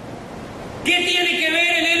 ¿Qué tiene que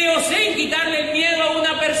ver el LOC en quitarle el miedo a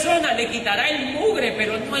una persona? Le quitará el mugre,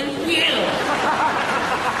 pero no el miedo.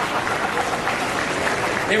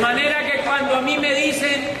 De manera que cuando a mí me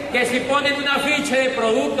dicen que si ponen un afiche de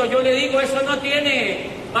producto, yo le digo, eso no tiene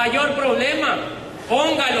mayor problema.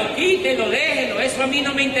 Póngalo, quítelo, déjelo, eso a mí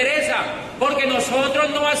no me interesa, porque nosotros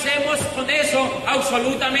no hacemos con eso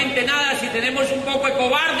absolutamente nada si tenemos un poco de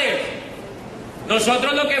cobardes.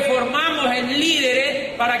 Nosotros lo que formamos es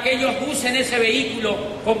líderes para que ellos usen ese vehículo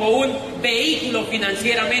como un vehículo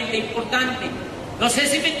financieramente importante. No sé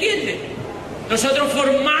si me entienden. Nosotros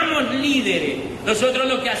formamos líderes. Nosotros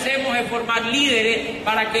lo que hacemos es formar líderes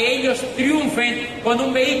para que ellos triunfen con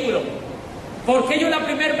un vehículo. ¿Por qué yo la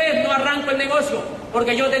primera vez no arranco el negocio?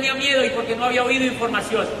 Porque yo tenía miedo y porque no había oído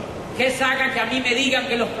información. ¿Qué saca que a mí me digan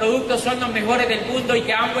que los productos son los mejores del mundo y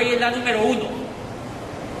que Amway es la número 1?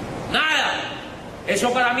 Nada.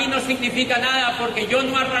 Eso para mí no significa nada, porque yo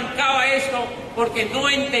no arrancaba esto porque no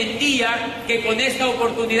entendía que con esta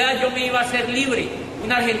oportunidad yo me iba a hacer libre.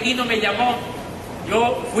 Un argentino me llamó,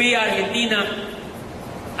 yo fui a Argentina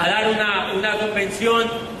a dar una convención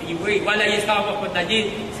y igual ahí estábamos con Nayib,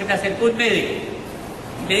 se me acercó un médico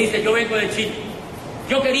y me dice, yo vengo de Chile.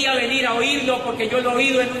 Yo quería venir a oírlo porque yo lo he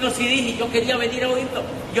oído en unos CDs y yo quería venir a oírlo.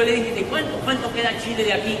 Yo le dije, ¿de cuánto queda Chile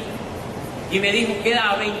de aquí? Y me dijo,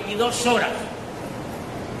 queda a 22 horas.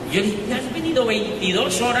 Yo le dije, ¿te has venido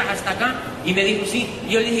 22 horas hasta acá? Y me dijo, sí.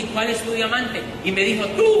 Y yo le dije, ¿cuál es tu diamante? Y me dijo,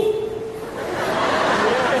 ¡tú!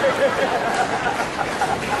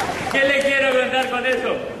 ¿Qué le quiero contar con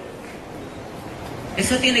eso?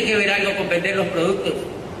 ¿Eso tiene que ver algo con vender los productos?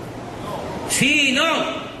 Sí,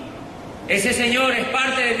 no. Ese señor es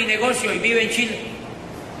parte de mi negocio y vive en Chile.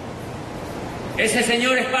 Ese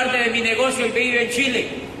señor es parte de mi negocio y vive en Chile.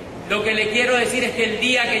 Lo que le quiero decir es que el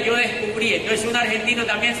día que yo descubrí, entonces un argentino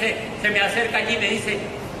también se me acerca allí y me dice,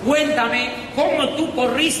 cuéntame cómo tú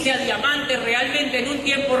corriste a diamante realmente en un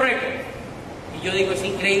tiempo récord. Y yo digo, es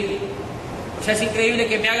increíble. O sea, es increíble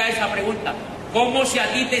que me haga esa pregunta. ¿Cómo si a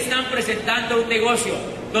ti te están presentando un negocio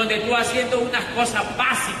donde tú haciendo unas cosas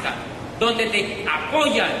básicas, donde te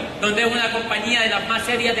apoyan, donde es una compañía de las más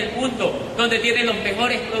serias del mundo, donde tiene los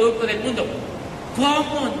mejores productos del mundo,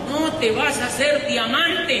 ¿cómo no te vas a hacer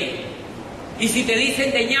diamante? Y si te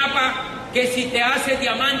dicen de ñapa que si te haces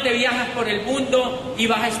diamante viajas por el mundo y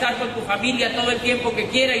vas a estar con tu familia todo el tiempo que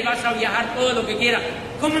quieras y vas a viajar todo lo que quieras,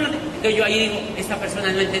 ¿cómo no? Entonces yo ahí digo, esta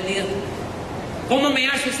persona no ha entendido. ¿Cómo me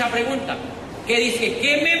hace esa pregunta? Que dice,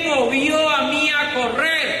 ¿qué me movió a mí a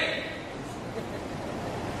correr?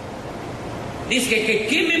 Dice que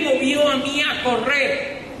 ¿qué me movió a mí a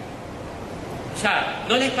correr? O sea,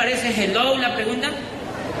 ¿no les parece hello la pregunta?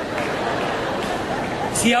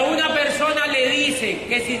 Si a una persona le dice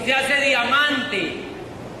que si se hace diamante,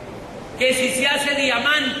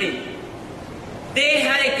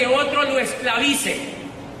 deja de que otro lo esclavice.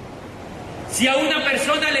 Si a una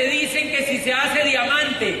persona le dicen que si se hace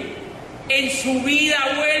diamante, en su vida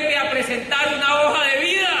vuelve a presentar una hoja de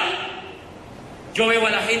vida. Yo veo a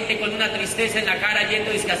la gente con una tristeza en la cara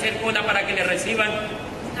yendo a hacer cola para que le reciban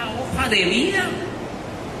una hoja de vida,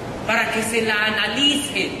 para que se la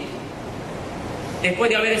analicen. Después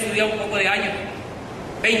de haber estudiado un poco de años,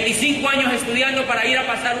 25 años estudiando para ir a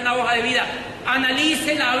pasar una hoja de vida,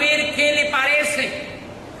 analícela a ver qué le parece.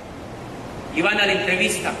 Y van a la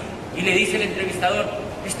entrevista y le dice el entrevistador,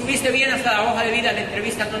 estuviste bien hasta la hoja de vida, la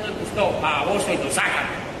entrevista no nos gustó, baboso, y lo sacan.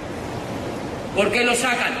 ¿Por qué lo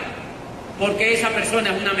sacan? Porque esa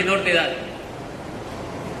persona es una menor de edad.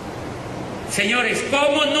 Señores,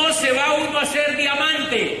 ¿cómo no se va uno a hacer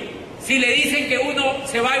diamante si le dicen que uno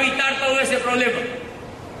se va a evitar todo ese problema?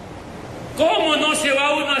 ¿Cómo no se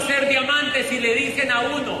va uno a hacer diamante si le dicen a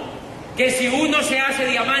uno que si uno se hace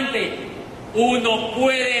diamante, uno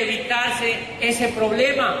puede evitarse ese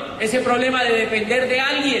problema de depender de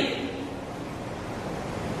alguien?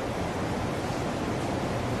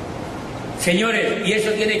 Señores, y eso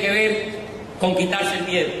tiene que ver con quitarse el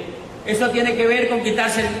miedo. Eso tiene que ver con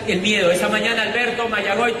quitarse el miedo. Esa mañana Alberto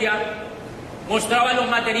Mayagoitia mostraba los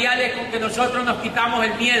materiales con que nosotros nos quitamos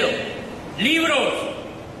el miedo. Libros,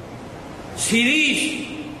 CDs,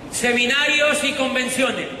 seminarios y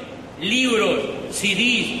convenciones. libros,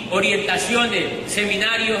 CDs, orientaciones,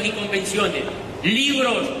 seminarios y convenciones.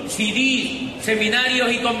 Libros, CDs,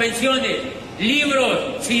 seminarios y convenciones. Libros,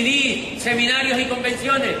 CDs, seminarios y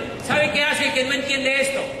convenciones. ¿Sabe qué hace el que no entiende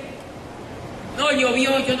esto? No,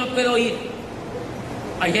 llovió, yo no puedo ir.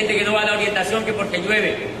 Hay gente que no va a la orientación que porque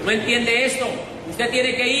llueve. No entiende esto. Usted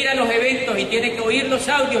tiene que ir a los eventos y tiene que oír los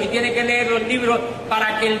audios y tiene que leer los libros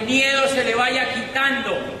para que el miedo se le vaya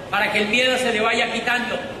quitando. Para que el miedo se le vaya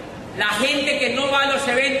quitando. La gente que no va a los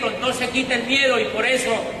eventos no se quita el miedo y por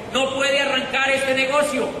eso no puede arrancar este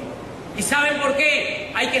negocio. ¿Y saben por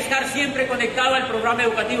qué? Hay que estar siempre conectado al programa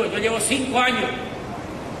educativo. Yo llevo 5 años.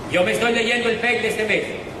 Yo me estoy leyendo el PEC de este mes.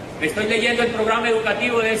 Me estoy leyendo el programa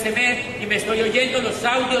educativo de ese mes y me estoy oyendo los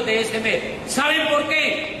audios de ese mes. ¿Saben por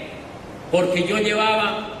qué? Porque yo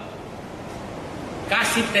llevaba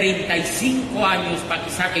casi 35 años, para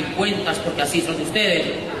que saquen cuentas, porque así son ustedes.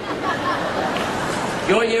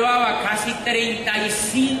 Yo llevaba casi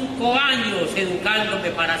 35 años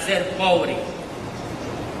educándome para ser pobre.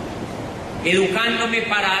 Educándome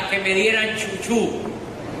para que me dieran chuchú.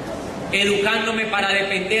 Educándome para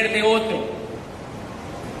depender de otro.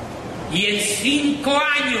 Y en 5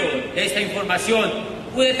 años de esta información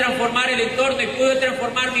pude transformar el entorno y pude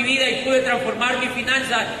transformar mi vida y pude transformar mi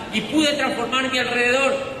finanza y pude transformar mi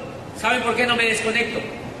alrededor. ¿Saben por qué no me desconecto?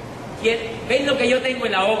 ¿Ven lo que yo tengo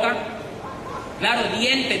en la boca? Claro,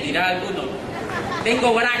 dientes, dirá alguno.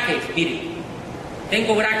 Tengo braques, miren.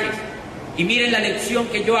 Tengo braques. Y miren la lección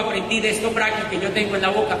que yo aprendí de estos braques que yo tengo en la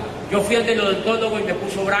boca. Yo fui al del odontólogo y me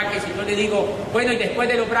puso braques y yo le digo, bueno, ¿y después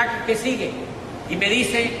de los braques qué sigue? Y me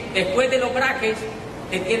dice, después de los braques,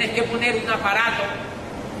 te tienes que poner un aparato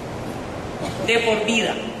de por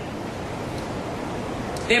vida.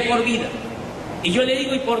 De por vida. Y yo le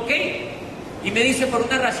digo, ¿y por qué? Y me dice, por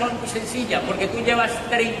una razón muy sencilla, porque tú llevas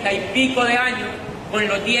 30 y pico de años con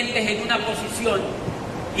los dientes en una posición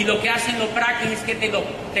y lo que hacen los braques es que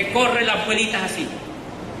te corren las muelitas así.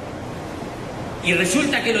 Y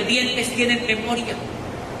resulta que los dientes tienen memoria.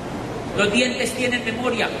 Los dientes tienen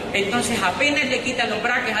memoria. Entonces apenas le quitan los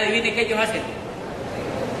braques, adivine qué ellos hacen.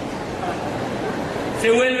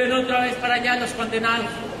 Se vuelven otra vez para allá los condenados.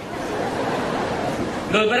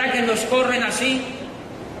 Los braques los corren así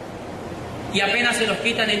y apenas se los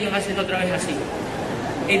quitan, ellos hacen otra vez así.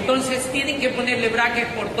 Entonces tienen que ponerle braques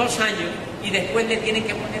por 2 años y después le tienen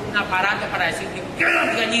que poner un aparato para decirle,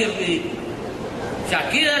 quédate allí, ridículo. O sea,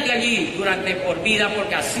 quédate allí durante por vida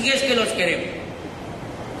porque así es que los queremos.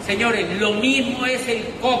 Señores, lo mismo es el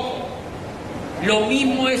coco. Lo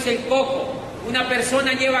mismo es el coco. Una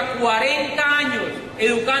persona lleva 40 años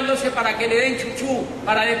educándose para que le den chuchú,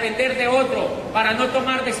 para depender de otro, para no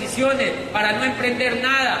tomar decisiones, para no emprender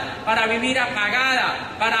nada, para vivir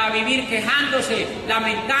apagada, para vivir quejándose,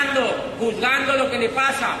 lamentando, juzgando lo que le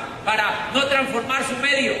pasa, para no transformar su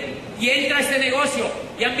medio. Y entra a este negocio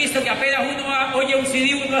y han visto que apenas uno oye un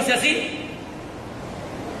CD, uno hace así.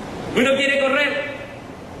 Uno quiere correr.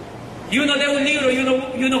 Y uno lee un libro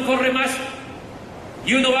y uno corre más.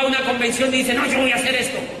 Y uno va a una convención y dice, no, yo voy a hacer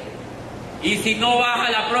esto. Y si no vas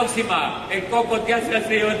a la próxima, el coco te hace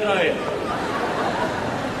así otra vez.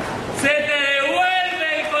 Se te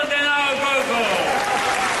devuelve el condenado coco.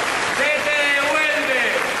 Se te devuelve.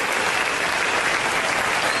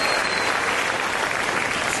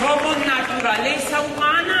 Somos naturaleza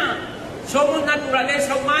humana. Somos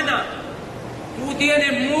naturaleza humana. Tú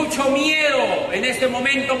tienes mucho miedo en este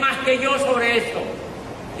momento más que yo sobre esto.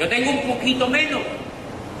 Yo tengo un poquito menos.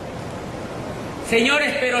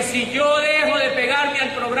 Señores, pero si yo dejo de pegarme al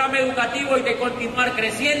programa educativo y de continuar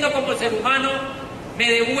creciendo como ser humano,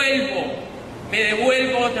 me devuelvo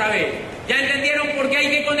otra vez. ¿Ya entendieron por qué hay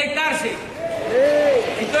que conectarse?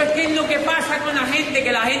 Entonces, ¿qué es lo que pasa con la gente?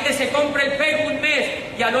 Que la gente se compra el PEG un mes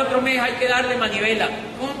y al otro mes hay que darle manivela.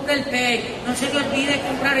 Compra el PEG, no se le olvide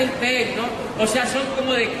comprar el PEG, ¿no? O sea, son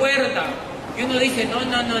como de cuerda. Y uno dice, no.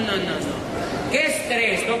 ¿Qué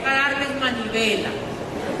estrés? Toca darles manivela.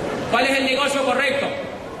 ¿Cuál es el negocio correcto?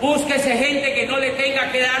 Búsquese gente que no le tenga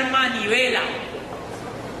que dar manivela.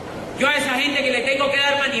 Yo a esa gente que le tengo que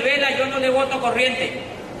dar manivela, yo no le boto corriente.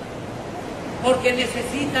 Porque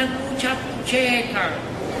necesitan mucha pucheca.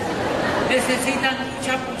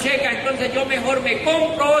 Entonces yo mejor me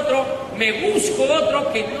compro otro, me busco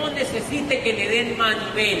otro que no necesite que le den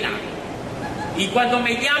manivela. Y cuando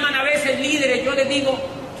me llaman a veces líderes, yo les digo,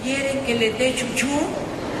 ¿quieren que les dé chuchú?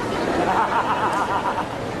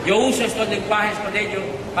 Yo uso estos lenguajes con ellos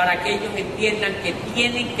para que ellos entiendan que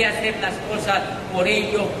tienen que hacer las cosas por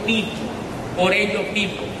ellos mismos.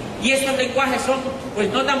 Y estos lenguajes son, pues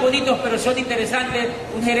no tan bonitos, pero son interesantes.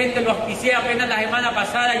 Un gerente lo auspicié apenas la semana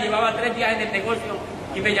pasada, llevaba 3 días en el negocio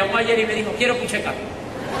y me llamó ayer y me dijo, quiero pucheca.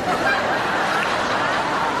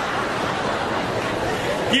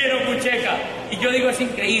 Quiero pucheca. Y yo digo, es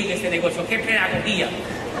increíble este negocio, qué pedagogía.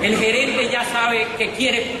 El gerente ya sabe que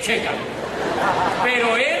quiere pucheca.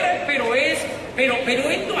 Pero él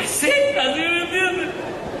no acepta.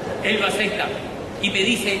 Él lo acepta. Y me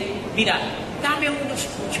dice, mira, dame unos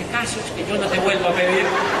puchecazos que yo no te vuelvo a pedir.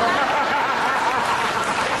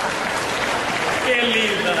 Qué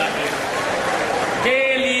linda la gente.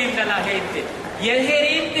 Qué linda la gente. Y es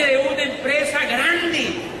gerente de una empresa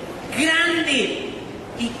grande.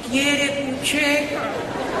 Y quiere pucheca.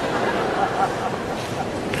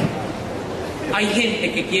 Hay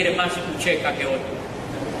gente que quiere más pucheca que otra.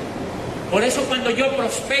 Por eso cuando yo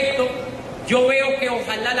prospecto, yo veo que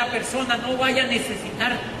ojalá la persona no vaya a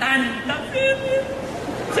necesitar tanta.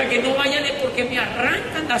 O sea, que no vayan porque me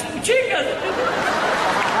arrancan las puchecas.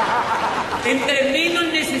 Entre menos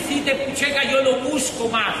necesite pucheca, yo lo busco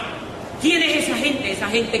más. ¿Quién es esa gente? Esa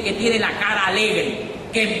gente que tiene la cara alegre,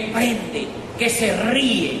 que emprende, que se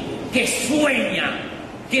ríe, que sueña,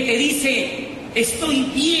 que te dice, estoy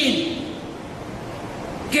bien,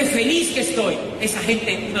 qué feliz que estoy. Esa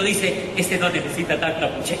gente, uno dice, este no necesita tanta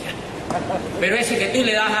pucheca. Pero ese que tú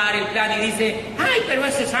le das a dar el plan y dice, ay, pero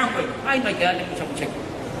ese es sándwich, ay, no hay que darle mucha pucheca.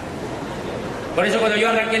 Por eso cuando yo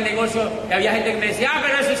arranqué el negocio, había gente que me decía,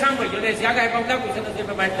 pero ese es sándwich. Yo le decía, hágase para un lado, usted no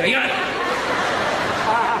sirve para esto.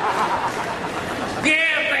 ¡Qué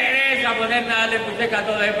pereza ponerme a darle pucheca a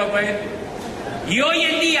todo eso, pues! Y hoy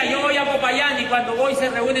en día yo voy a Popayán y cuando voy se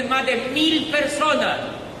reúnen más de 1000 personas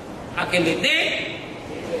a que les dé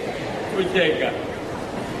pucheca.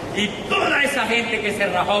 Y toda esa gente que se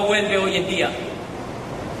rajó vuelve hoy en día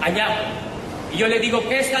allá. Y yo les digo,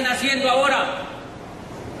 ¿qué están haciendo ahora?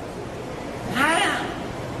 Nada.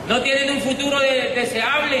 No tienen un futuro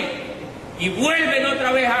deseable. Y vuelven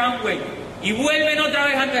otra vez a Amway. Y vuelven otra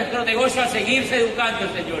vez a nuestro negocio a seguirse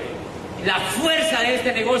educando, señores. La fuerza de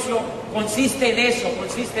este negocio consiste en eso.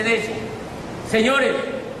 Señores,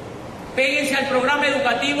 péguense al programa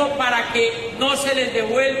educativo para que no se les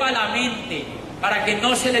devuelva la mente. Para que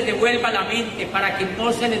no se les devuelva la mente.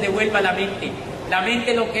 La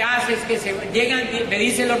mente lo que hace es que se llegan, me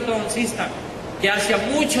dice el ortodoncista, que hace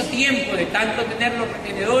mucho tiempo de tanto tener los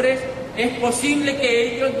retenedores, es posible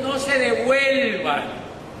que ellos no se devuelvan.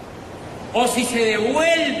 O si se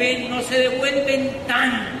devuelven, no se devuelven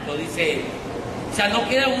tanto, dice él. O sea, no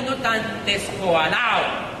queda uno tan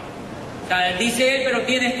descobalado. O sea, dice él, pero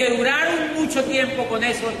tienes que durar mucho tiempo con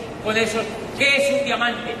eso. ¿Qué es un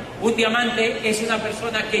diamante? Un diamante es una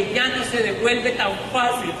persona que ya no se devuelve tan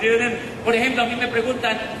fácil. ¿Sí? Por ejemplo, a mí me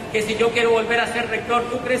preguntan que si yo quiero volver a ser rector,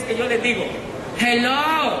 ¿tú crees que yo les digo,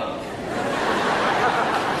 hello?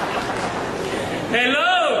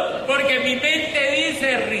 Hello, porque mi mente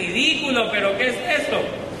dice, ridículo, pero ¿qué es eso?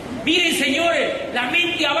 Miren, señores, la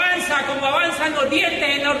mente avanza como avanzan los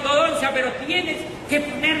dientes en la ortodoncia, pero tienes que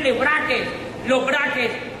ponerle brackets. Los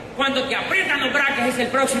brackets, cuando te aprietan los brackets es el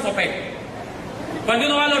próximo pec. Cuando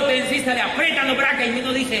uno va al ortodoncista le aprietan los brackets y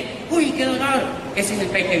uno dice, uy, qué dolor. Ese es el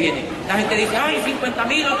pec que viene. La gente dice, ay,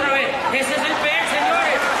 50.000 otra vez. Ese es el pec,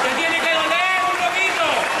 señores. Te tiene que doler un poquito.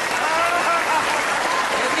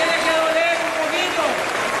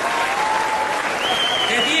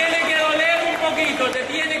 Te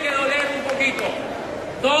tiene que doler un poquito.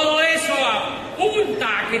 Todo eso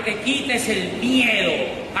apunta a que te quites el miedo,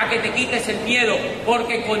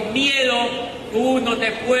 porque con miedo tú no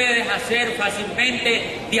te puedes hacer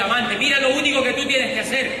fácilmente diamante. Mira lo único que tú tienes que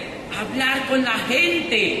hacer, hablar con la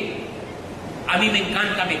gente. A mí me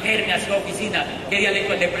encanta meterme a su oficina. ¿Qué día le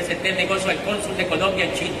presenté el negocio al cónsul de Colombia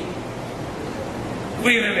en Chile?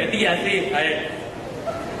 Fui y me metí así a él.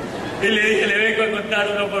 Y le dije, le vengo a contar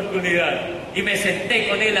una oportunidad. Y me senté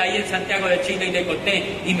con él ahí en Santiago de Chile y le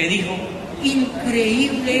conté. Y me dijo,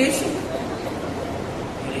 increíble eso.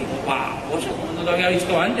 Yo le digo, wow, cosa como no lo había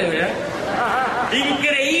visto antes, ¿verdad?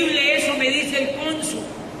 Increíble eso, me dice el cónsul.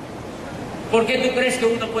 ¿Por qué tú crees que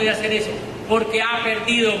uno puede hacer eso? Porque ha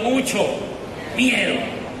perdido mucho miedo.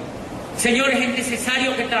 Señores, es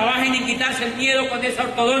necesario que trabajen en quitarse el miedo con esa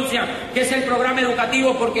ortodoncia, que es el programa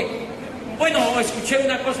educativo, porque, bueno, escuché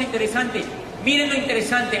una cosa interesante. Miren lo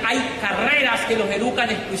interesante, hay carreras que los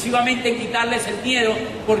educan exclusivamente en quitarles el miedo,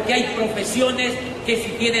 porque hay profesiones que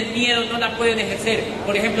si tienen miedo no la pueden ejercer.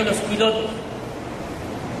 Por ejemplo, los pilotos.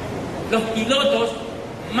 Los pilotos,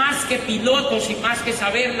 más que pilotos y más que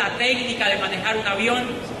saber la técnica de manejar un avión,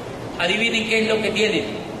 adivinen qué es lo que tienen: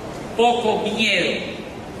 poco miedo.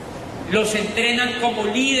 Los entrenan como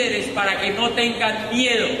líderes para que no tengan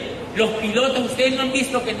miedo. Los pilotos, ustedes no han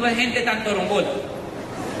visto que no es gente tan torombona.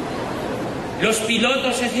 Los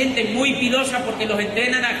pilotos es gente muy pilosa porque los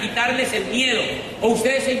entrenan a quitarles el miedo. O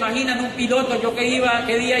ustedes se imaginan un piloto, yo que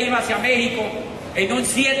día iba hacia México, en un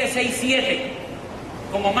 767,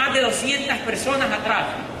 como más de 200 personas atrás.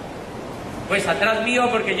 Pues atrás mío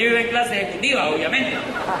porque yo iba en clase ejecutiva, obviamente.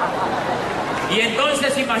 Y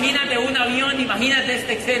entonces imagínate un avión, imagínate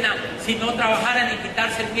esta escena, si no trabajaran en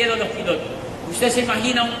quitarse el miedo a los pilotos. Usted se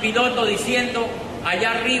imagina un piloto diciendo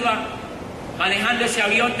allá arriba, manejando ese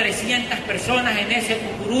avión, 300 personas en ese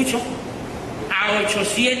cucurucho, a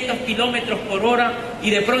 800 kilómetros por hora, y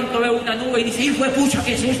de pronto ve una nube y dice, ¡hijo de pucha,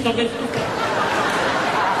 qué susto, qué susto!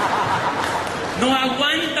 No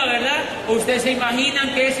aguanta, ¿verdad? ¿O ustedes se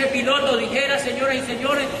imaginan que ese piloto dijera, señoras y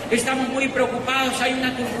señores, estamos muy preocupados, hay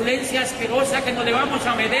una turbulencia asquerosa que no le vamos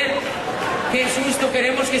a meter? ¡Qué susto!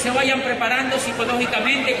 Queremos que se vayan preparando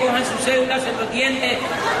psicológicamente, cojan sus cédulas en los dientes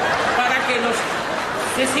para que los...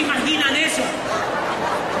 ¿Ustedes se imaginan eso?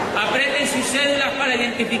 Aprieten sus cédulas para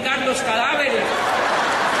identificar los cadáveres.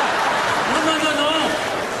 No.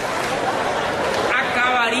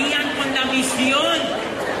 Acabarían con la misión.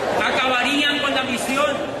 Acabarían con la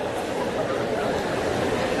misión.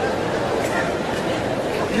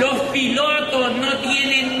 Los pilotos no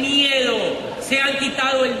tienen miedo. Se han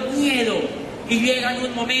quitado el miedo. Y llegan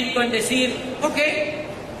un momento en decir, ok,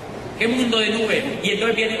 ¿qué mundo de nube? Y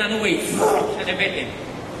entonces viene una nube y se le mete.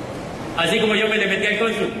 Así como yo me le metí al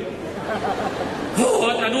cónsul.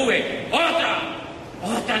 Otra nube,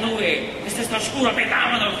 otra nube. Esta está oscura,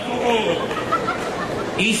 metámonos.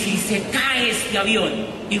 Y si se cae este avión,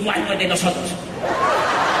 igual no es de nosotros.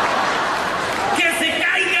 ¡Que se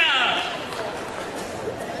caiga!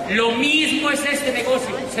 Lo mismo es este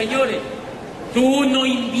negocio, señores. Tú no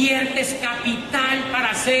inviertes capital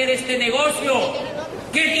para hacer este negocio.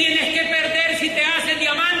 ¿Qué tienes que perder si te haces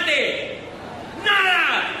diamante?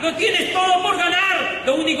 ¡Nada! Lo tienes todo por ganar.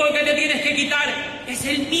 Lo único que te tienes que quitar es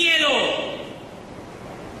el miedo.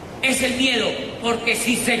 Es el miedo, porque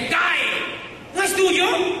si se cae, no es tuyo.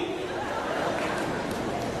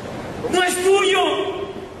 No es tuyo.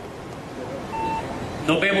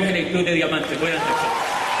 Nos vemos en el Club de Diamantes. Buenas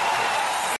noches.